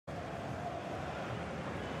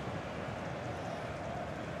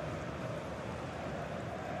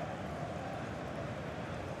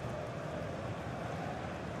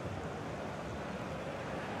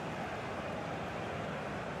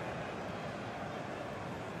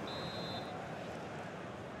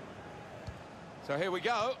So here we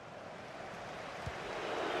go.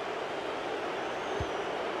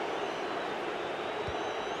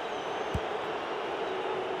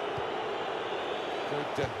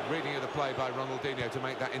 Good reading of the play by Ronaldinho to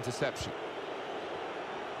make that interception.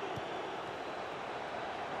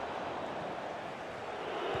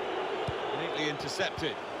 Neatly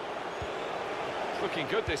intercepted. It's looking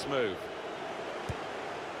good, this move.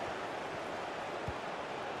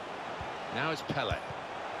 Now it's Pele.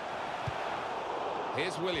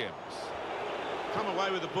 Here's Williams. Come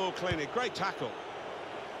away with the ball cleanly. Great tackle.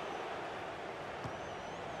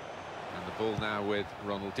 And the ball now with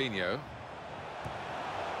Ronaldinho.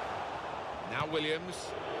 Now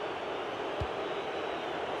Williams.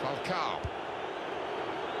 Falcao.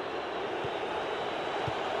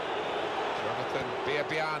 Jonathan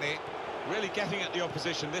Biabiani. Really getting at the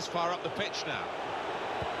opposition this far up the pitch now.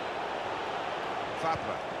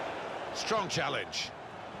 Fabra. Strong challenge.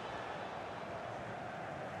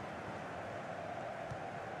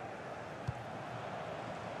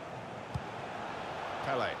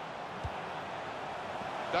 Pele.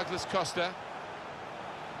 Douglas Costa.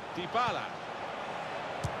 Dybala.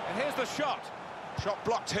 And here's the shot. Shot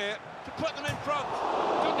blocked here to put them in front.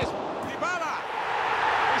 Goodness, Dybala!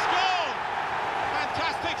 He's gone!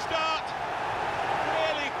 Fantastic start.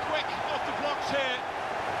 Really quick off the blocks here.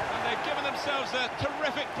 And they've given themselves a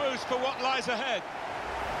terrific boost for what lies ahead.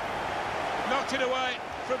 Knocked it away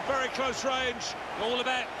from very close range. All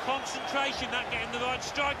about concentration, that getting the right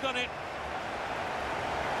strike on it.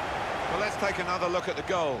 Well, let's take another look at the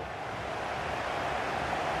goal.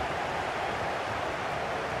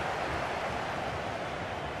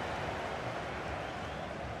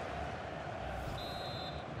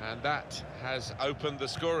 And that has opened the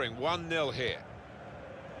scoring. 1-0 here.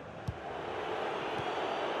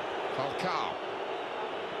 Falcao.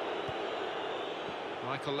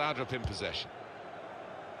 Michael Laudrup in possession.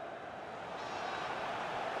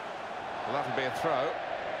 Well, that'll be a throw.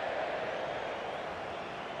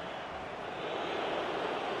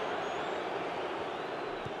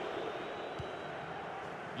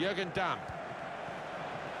 Jürgen Damm.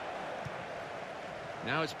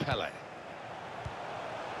 Now it's Pele.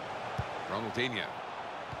 Ronaldinho.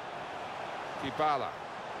 Dybala.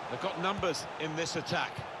 They've got numbers in this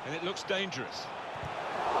attack, and it looks dangerous.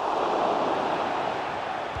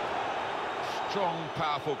 Strong,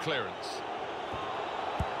 powerful clearance.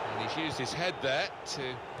 And he's used his head there to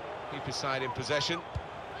keep his side in possession.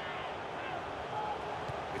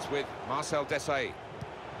 It's with Marcel Desailly.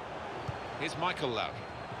 Here's Michael Laudrup.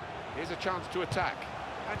 Here's a chance to attack.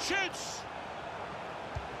 And shoots!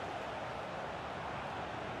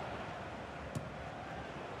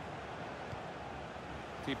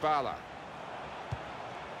 Dybala.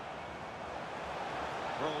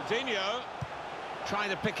 Ronaldinho trying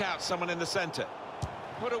to pick out someone in the centre.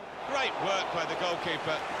 What a great work by the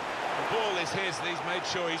goalkeeper. The ball is his and he's made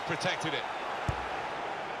sure he's protected it.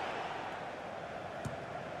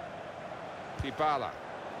 Dybala.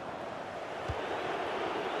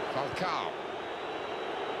 Falcao.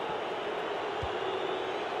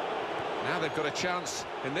 Now they've got a chance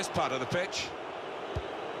in this part of the pitch.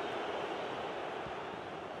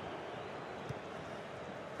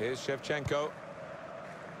 Here's Shevchenko.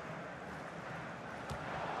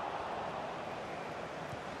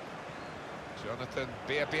 Jonathan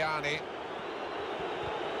Biabiani.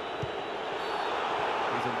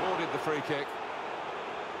 He's awarded the free kick.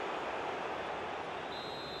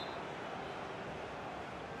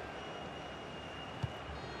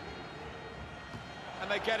 And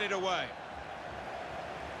they get it away.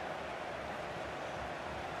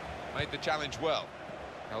 Made the challenge well.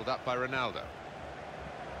 Held up by Ronaldo.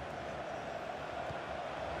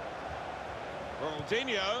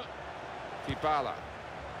 Ronaldinho. Dybala.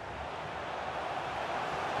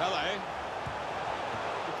 Pele.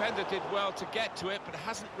 Defender did well to get to it, but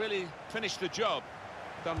hasn't really finished the job.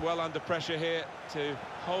 Done well under pressure here to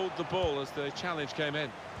hold the ball as the challenge came in.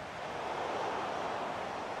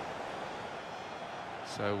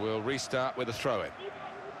 So we'll restart with a throw-in.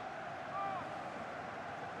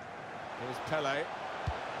 Here's Pele.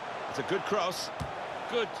 It's a good cross.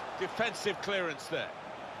 Good defensive clearance there.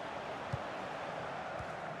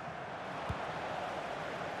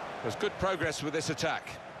 There's good progress with this attack.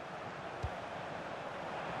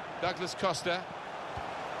 Douglas Costa.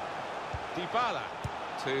 Dybala.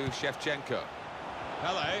 To Shevchenko.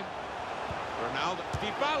 Pele. Ronaldo.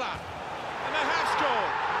 Dybala. And they have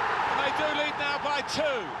scored. And they do lead now by 2.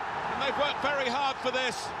 And they've worked very hard for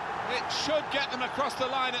this. It should get them across the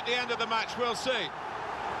line at the end of the match. We'll see.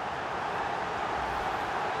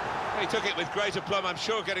 He took it with great aplomb. I'm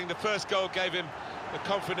sure getting the first goal gave him the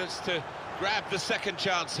confidence to grab the second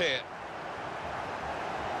chance here.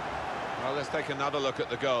 Well, let's take another look at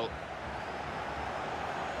the goal.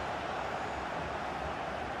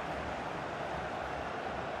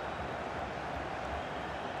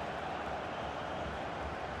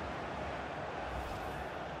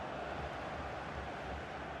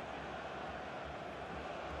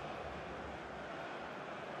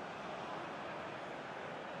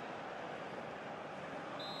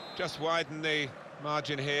 Just widen the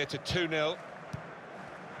margin here to 2-0.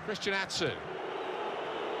 Christian Atsu.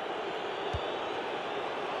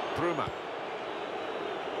 Bruma.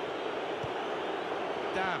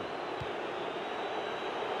 Dam.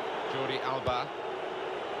 Jordi Alba.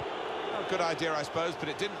 Well, good idea, I suppose, but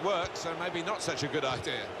it didn't work, so maybe not such a good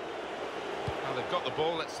idea. Now they've got the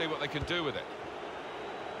ball, let's see what they can do with it.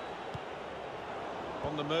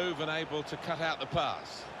 On the move and able to cut out the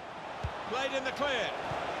pass. Played in the clear.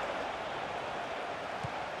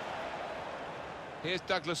 Here's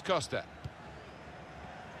Douglas Costa.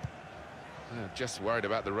 Just worried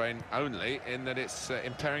about the rain only, in that it's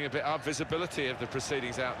impairing a bit our visibility of the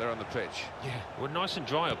proceedings out there on the pitch. Yeah, we're nice and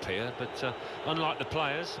dry up here, but unlike the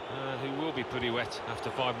players, who will be pretty wet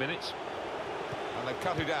after 5 minutes. And they've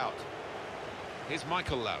cut it out. Here's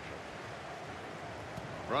Michael Laudrup.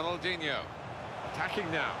 Ronaldinho,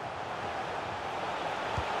 attacking now.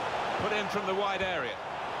 Put in from the wide area.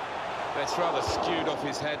 That's rather skewed off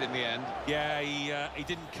his head in the end. Yeah, he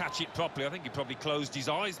didn't catch it properly. I think he probably closed his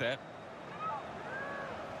eyes there.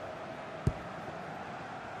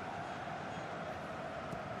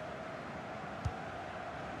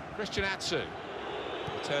 Christian Atsu.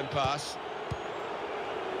 Return pass.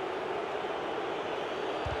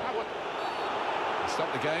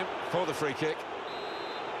 Stop the game for the free kick.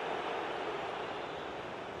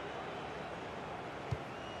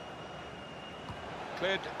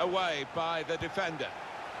 Cleared away by the defender.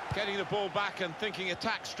 Getting the ball back and thinking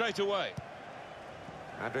attack straight away.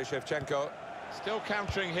 Andrei Shevchenko still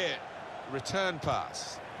countering here. Return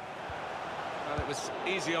pass. Well, it was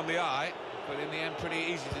easy on the eye, but in the end pretty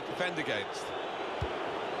easy to defend against.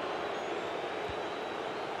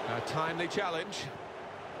 A timely challenge.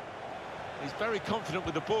 He's very confident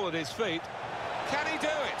with the ball at his feet. Can he do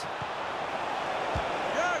it?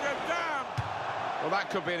 Damn! Well, that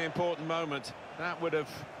could be an important moment. That would have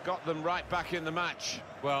got them right back in the match.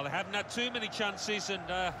 Well, they hadn't had too many chances, and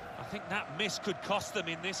I think that miss could cost them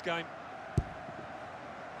in this game.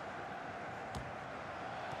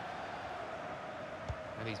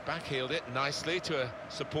 And he's backheeled it nicely to a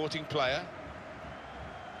supporting player.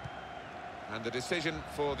 And the decision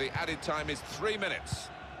for the added time is 3 minutes.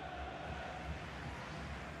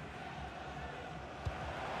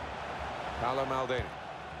 Paolo Maldini.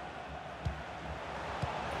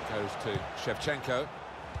 Goes to Shevchenko.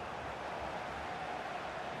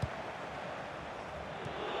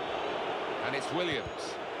 And it's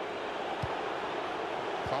Williams.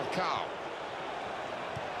 Falcao.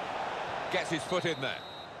 Gets his foot in there.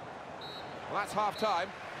 Well, that's half-time.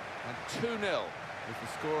 And 2-0 is the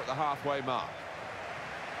score at the halfway mark.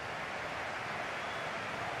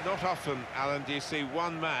 Not often, Alan, do you see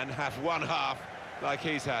one man have one half like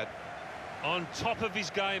he's had. On top of his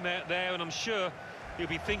game out there, and I'm sure he'll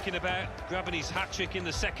be thinking about grabbing his hat-trick in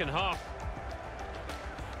the second half.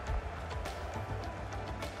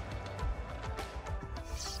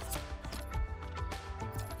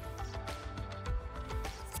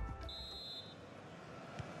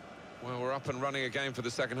 Well, we're up and running again for the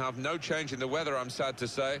second half. No change in the weather, I'm sad to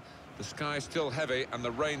say. The sky's still heavy and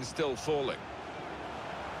the rain's still falling.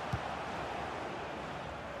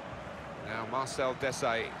 Now Marcel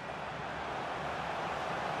Desailly.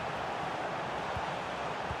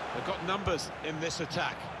 They've got numbers in this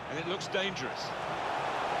attack, and it looks dangerous.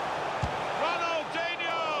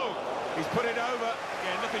 Ronaldinho! He's put it over.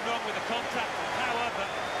 Yeah, nothing wrong with the contact. However,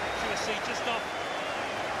 accuracy just off.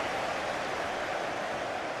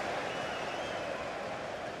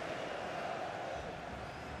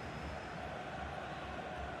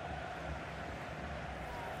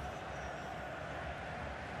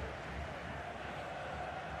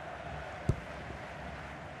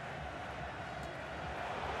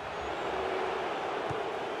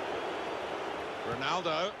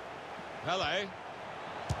 Ronaldo, Pele,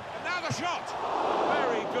 and now the shot!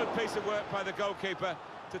 Very good piece of work by the goalkeeper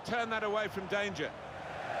to turn that away from danger.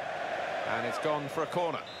 And it's gone for a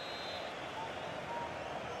corner.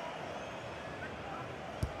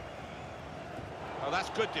 Oh, that's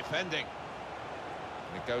good defending.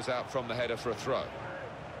 And it goes out from the header for a throw.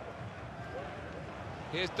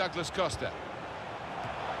 Here's Douglas Costa.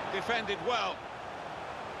 Defended well.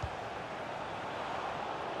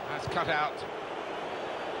 That's cut out.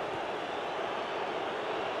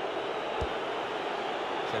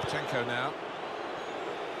 Shevchenko now.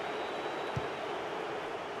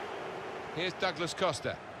 Here's Douglas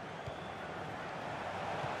Costa.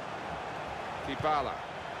 Dybala.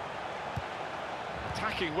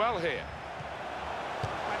 Attacking well here.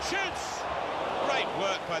 And shoots! Great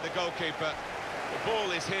work by the goalkeeper. The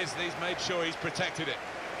ball is his and he's made sure he's protected it.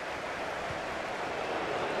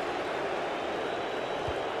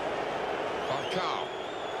 Falcao.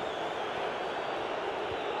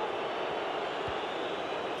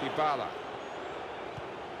 Dybala.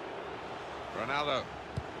 Ronaldo.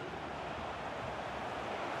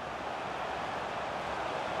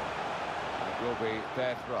 It will be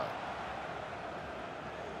their throw.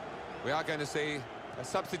 We are going to see a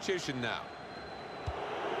substitution now.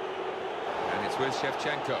 And it's with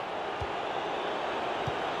Shevchenko.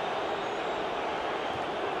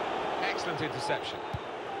 Excellent interception.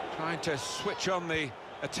 Trying to switch on the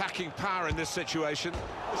attacking power in this situation.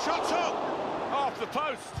 The shot's up! Off the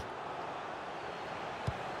post.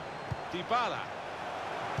 Dybala.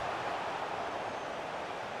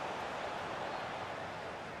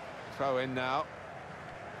 Throw in now.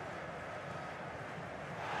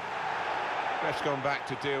 Ref's gone back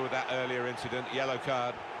to deal with that earlier incident. Yellow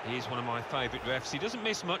card. He's one of my favourite refs. He doesn't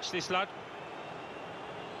miss much, this lad.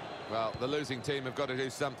 Well, the losing team have got to do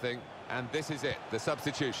something, and this is it, the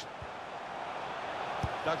substitution.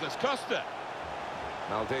 Douglas Costa.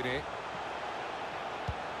 Maldini.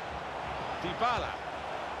 Dybala.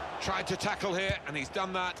 Tried to tackle here, and he's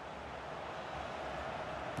done that.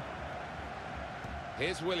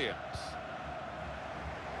 Here's Williams.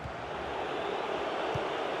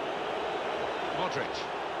 Modric.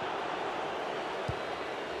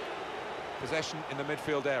 Possession in the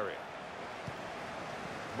midfield area.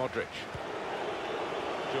 Modric.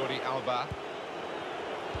 Jordi Alba.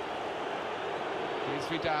 Here's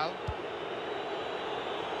Vidal.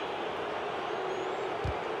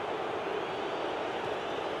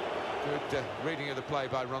 Good reading of the play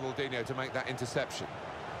by Ronaldinho to make that interception.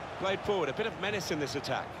 Played forward, a bit of menace in this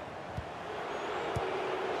attack.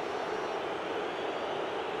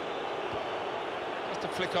 Just a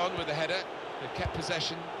flick on with the header. They've kept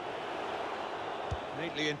possession.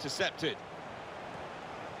 Neatly intercepted.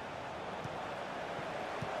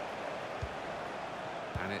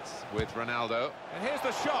 And it's with Ronaldo. And here's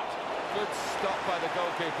the shot. Good stop by the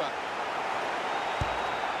goalkeeper.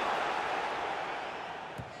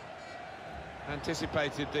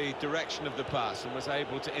 Anticipated the direction of the pass and was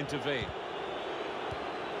able to intervene.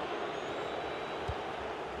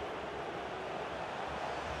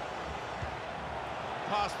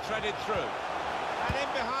 Pass threaded through. And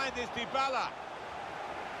in behind is Dybala.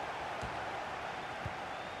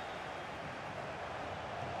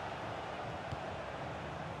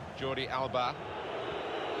 Jordi Alba.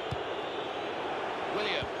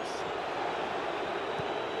 Williams.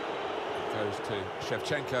 Goes to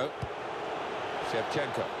Shevchenko.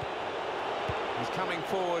 Shevchenko. He's coming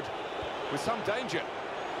forward with some danger.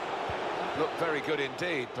 Looked very good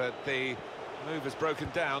indeed, but the move has broken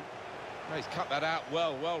down. Oh, he's cut that out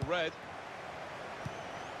well read.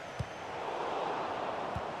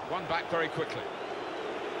 One back very quickly.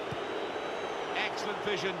 Excellent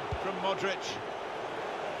vision from Modric.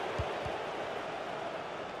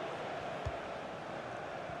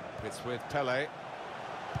 It's with Pele.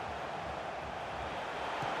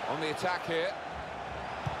 On the attack here.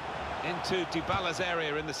 Into Dybala's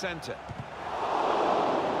area in the centre.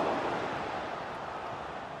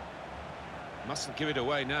 Mustn't give it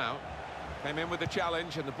away now. Came in with the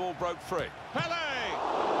challenge and the ball broke free. Pele!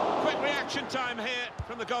 Quick reaction time here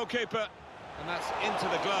from the goalkeeper. And that's into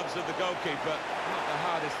the gloves of the goalkeeper. Not the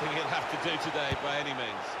hardest thing he'll have to do today by any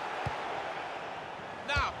means.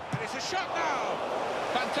 Now, and it's a shot now!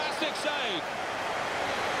 Fantastic save!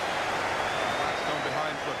 That's gone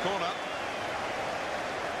behind for a corner.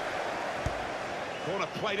 Corner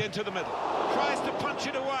played into the middle. Tries to punch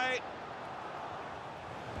it away.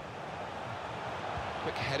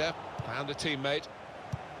 Quick header, found a teammate.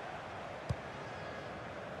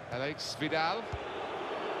 Alex Vidal.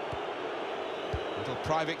 Little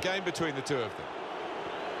private game between the two of them.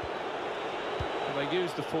 Well, they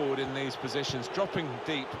use the forward in these positions, dropping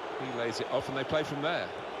deep. He lays it off and they play from there.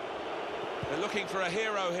 They're looking for a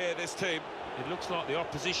hero here, this team. It looks like the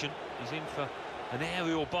opposition is in for an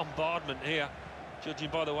aerial bombardment here, judging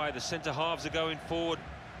by the way the centre-halves are going forward.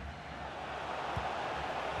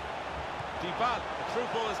 Dybala, the through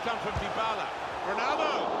ball has come from Dybala.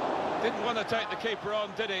 Ronaldo didn't want to take the keeper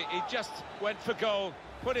on, did he? He just went for goal,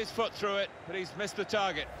 put his foot through it, but he's missed the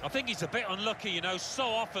target. I think he's a bit unlucky, you know, so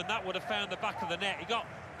often that would have found the back of the net. He got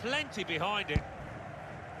plenty behind it.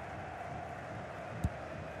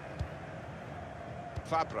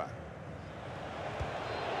 Fabra.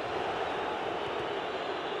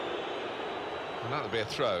 And that'll be a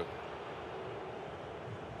throw.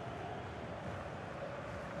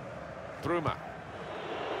 Bruma.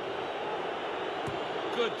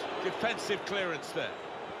 Good defensive clearance there.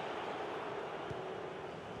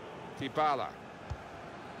 Dybala.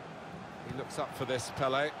 He looks up for this,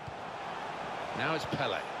 Pele. Now it's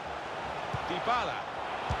Pele. Dybala.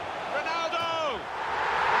 Ronaldo!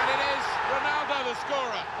 And it is Ronaldo the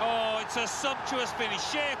scorer. Oh, it's a sumptuous finish,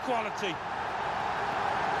 sheer quality.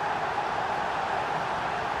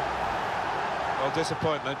 Well,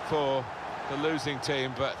 disappointment for the losing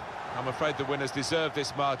team, but I'm afraid the winners deserve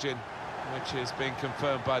this margin, which is being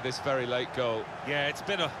confirmed by this very late goal. Yeah, it's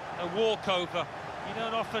been a walkover. You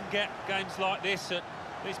don't often get games like this at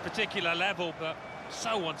this particular level, but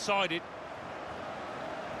so one-sided.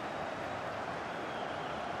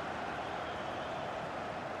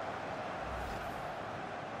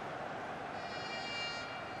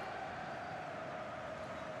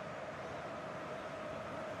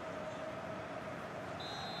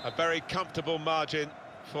 A very comfortable margin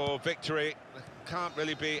for victory. There can't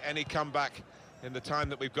really be any comeback in the time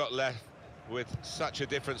that we've got left with such a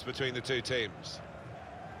difference between the two teams.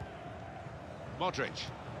 Modric.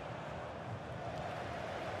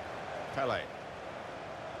 Pele.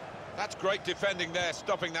 That's great defending there,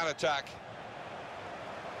 stopping that attack.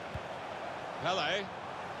 Pele.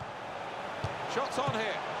 Shots on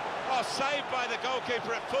here. Oh, saved by the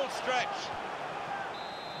goalkeeper at full stretch.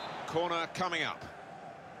 Corner coming up.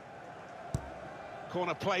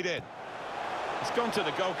 Corner played in. It's gone to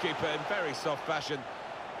the goalkeeper in very soft fashion.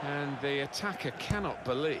 And the attacker cannot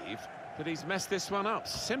believe that he's messed this one up.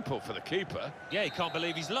 Simple for the keeper. Yeah, he can't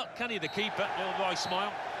believe his luck, can he, the keeper? Little wry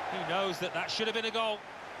smile. He knows that that should have been a goal.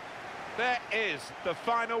 There is the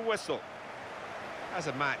final whistle. As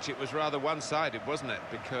a match, it was rather one-sided, wasn't it?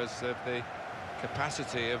 Because of the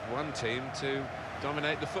capacity of one team to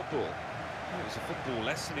dominate the football. It was a football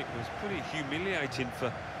lesson. It was pretty humiliating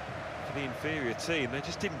for the inferior team. They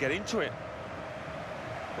just didn't get into it.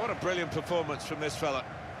 What a brilliant performance from this fella.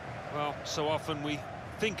 Well, so often we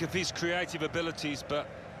think of his creative abilities, but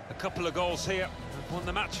a couple of goals here have won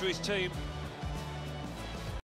the match for his team.